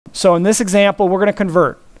So in this example, we're going to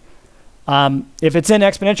convert. If it's in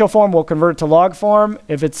exponential form, we'll convert it to log form.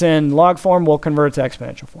 If it's in log form, we'll convert it to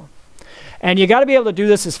exponential form. And you got to be able to do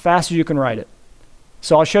this as fast as you can write it.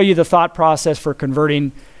 So I'll show you the thought process for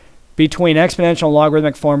converting between exponential and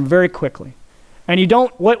logarithmic form very quickly. And you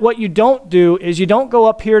don't, what you don't do is you don't go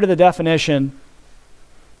up here to the definition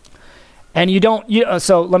and you don't,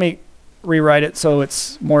 so let me rewrite it so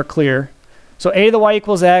it's more clear. So a to the y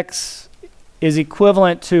equals x is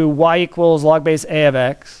equivalent to y equals log base a of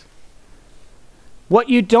x. What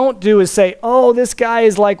you don't do is say, oh, this guy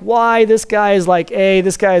is like y, this guy is like a,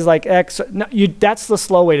 this guy is like x. No, that's the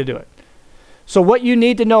slow way to do it. So what you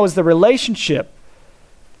need to know is the relationship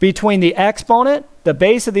between the exponent, the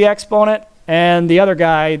base of the exponent, and the other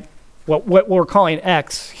guy, what we're calling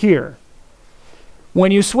x here.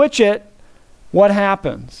 When you switch it, what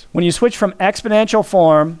happens? When you switch from exponential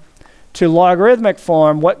form to logarithmic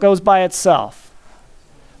form, what goes by itself?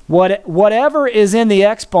 Whatever is in the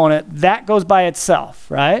exponent, that goes by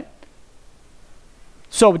itself, right?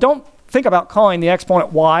 So don't think about calling the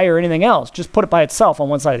exponent y or anything else. Just put it by itself on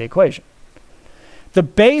one side of the equation. The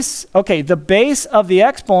base, okay, the base of the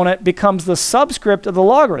exponent becomes the subscript of the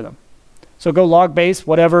logarithm. So go log base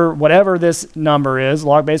whatever this number is,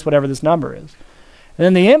 log base whatever this number is. And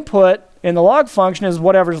then the input in the log function is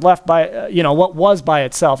whatever's left by, what was by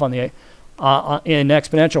itself on the in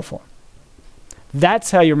exponential form.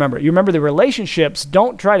 That's how you remember it. You remember the relationships.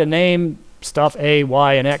 Don't try to name stuff a,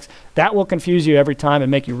 y, and x. That will confuse you every time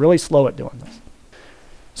and make you really slow at doing this.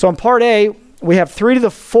 So in part A, we have 3 to the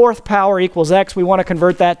 4th power equals x. We want to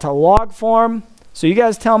convert that to log form. So you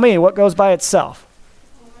guys tell me what goes by itself.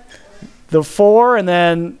 The 4, and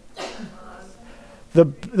then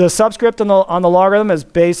the subscript on the logarithm is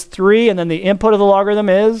base 3, and then the input of the logarithm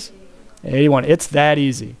is 81. It's that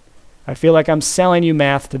easy. I feel like I'm selling you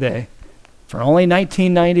math today for only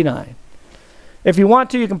 $19.99. If you want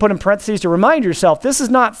to, you can put in parentheses to remind yourself, this is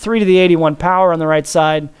not 3 to the 81 power on the right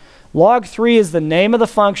side. Log 3 is the name of the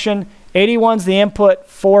function. 81 is the input.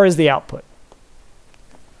 4 is the output.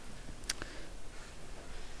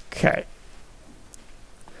 Okay.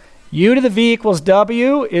 U to the v equals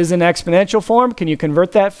w is in exponential form. Can you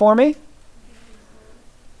convert that for me?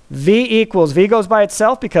 V goes by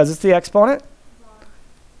itself because it's the exponent.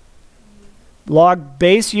 Log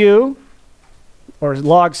base u, or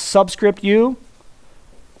log subscript u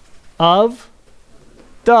of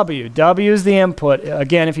w. W is the input.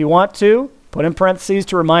 Again, if you want to, put in parentheses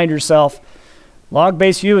to remind yourself, log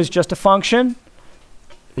base u is just a function.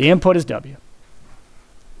 The input is w.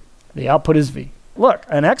 The output is v. Look,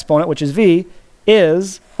 an exponent, which is v,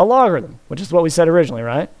 is a logarithm, which is what we said originally,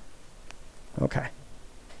 right? Okay.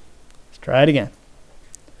 Let's try it again.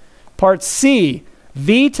 Part C,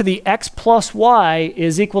 v to the x plus y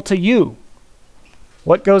is equal to u.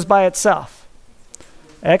 What goes by itself?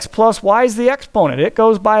 X plus y is the exponent. It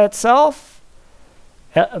goes by itself.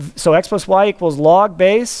 So x plus y equals log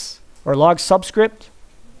base, or log subscript,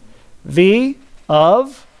 v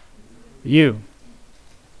of u.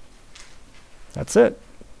 That's it.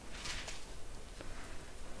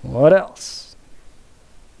 What else?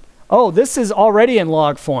 Oh, this is already in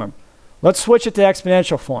log form. Let's switch it to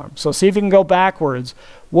exponential form. So see if you can go backwards.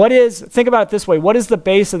 Think about it this way. What is the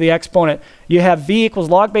base of the exponent? You have v equals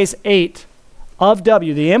log base 8 of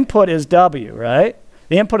w. The input is w, right?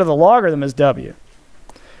 The input of the logarithm is w.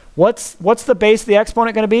 What's the base of the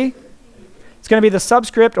exponent going to be? It's going to be the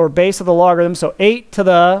subscript or base of the logarithm. So 8 to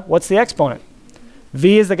the, what's the exponent?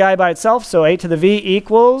 V is the guy by itself, so 8 to the v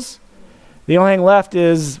equals, the only thing left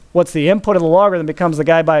is what's the input of the logarithm becomes the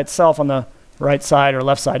guy by itself on the right side or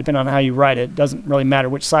left side, depending on how you write it. It doesn't really matter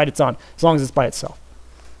which side it's on, as long as it's by itself.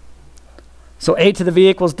 So 8 to the v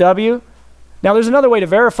equals w. Now there's another way to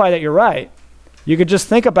verify that you're right. You could just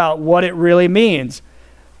think about what it really means.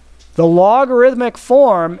 The logarithmic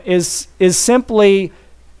form is simply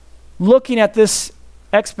looking at this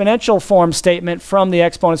exponential form statement from the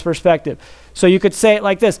exponent's perspective. So you could say it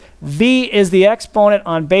like this. V is the exponent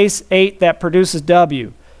on base 8 that produces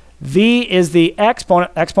w. V is the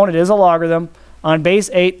exponent. Exponent is a logarithm on base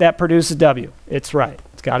 8 that produces w. It's right.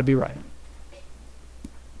 It's got to be right. Does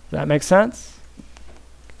that make sense?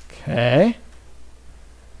 Okay.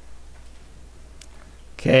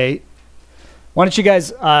 Okay. Why don't you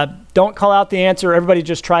guys don't call out the answer. Everybody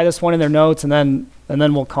just try this one in their notes, and then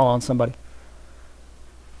we'll call on somebody.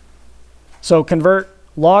 So convert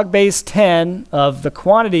log base 10 of the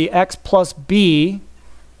quantity x plus b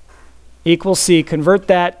equals c. Convert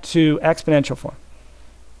that to exponential form.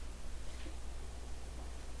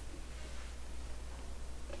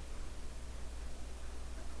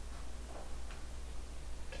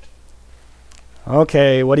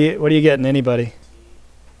 Okay, what are you getting, anybody?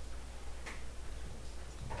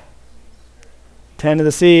 10 to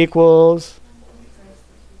the c equals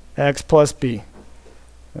x plus b.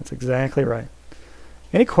 That's exactly right.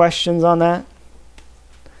 Any questions on that?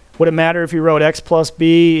 Would it matter if you wrote x plus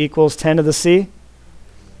b equals 10 to the c?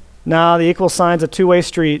 No, the equal sign's a two-way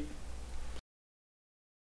street.